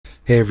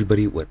Hey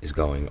everybody, what is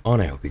going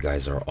on? I hope you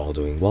guys are all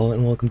doing well,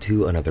 and welcome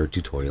to another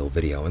tutorial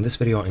video. In this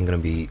video, I'm going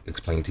to be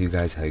explaining to you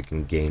guys how you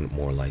can gain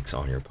more likes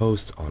on your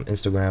posts on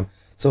Instagram.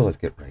 So let's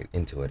get right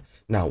into it.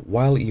 Now,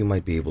 while you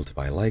might be able to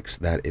buy likes,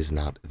 that is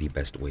not the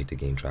best way to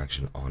gain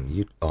traction on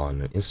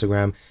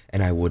Instagram,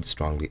 and I would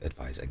strongly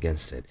advise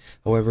against it.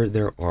 However,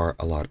 there are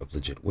a lot of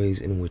legit ways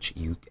in which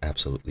you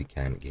absolutely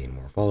can gain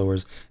more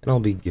followers, and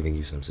I'll be giving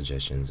you some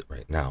suggestions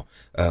right now,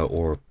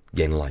 or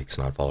gain likes,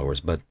 not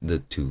followers, but the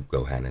two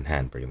go hand in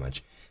hand pretty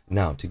much.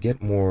 Now, to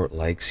get more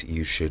likes,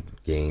 you should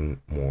gain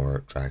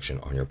more traction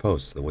on your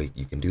posts. The way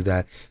you can do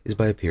that is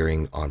by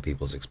appearing on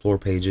people's explore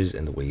pages,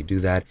 and the way you do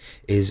that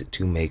is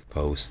to make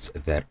posts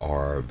that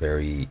are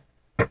very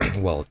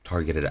well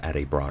targeted at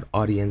a broad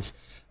audience.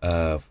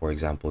 For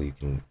example, you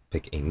can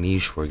pick a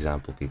niche. For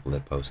example, people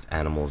that post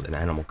animals and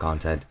animal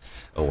content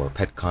or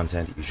pet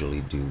content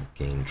usually do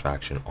gain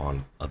traction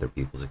on other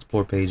people's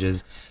explore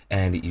pages,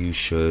 and you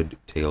should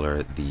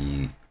tailor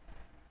the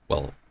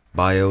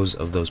bios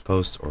of those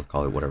posts, or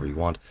call it whatever you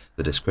want,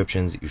 the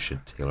descriptions. You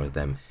should tailor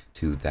them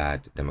to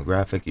that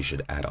demographic. You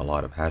should add a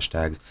lot of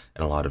hashtags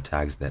and a lot of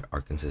tags that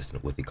are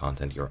consistent with the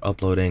content you're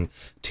uploading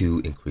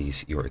to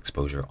increase your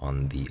exposure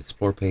on the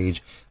explore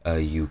page.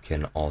 You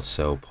can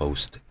also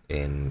post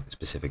in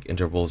specific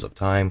intervals of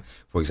time.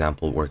 For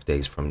example, work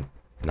days from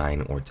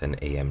 9 or 10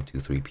 a.m.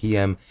 to 3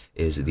 p.m.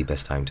 is the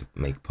best time to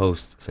make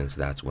posts, since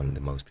that's when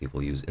the most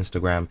people use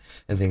Instagram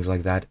and things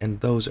like that.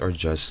 And those are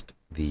just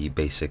the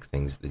basic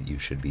things that you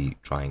should be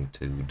trying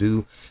to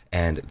do,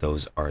 and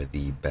those are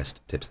the best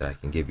tips that I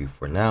can give you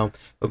for now.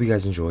 Hope you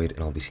guys enjoyed,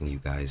 and I'll be seeing you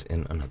guys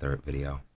in another video.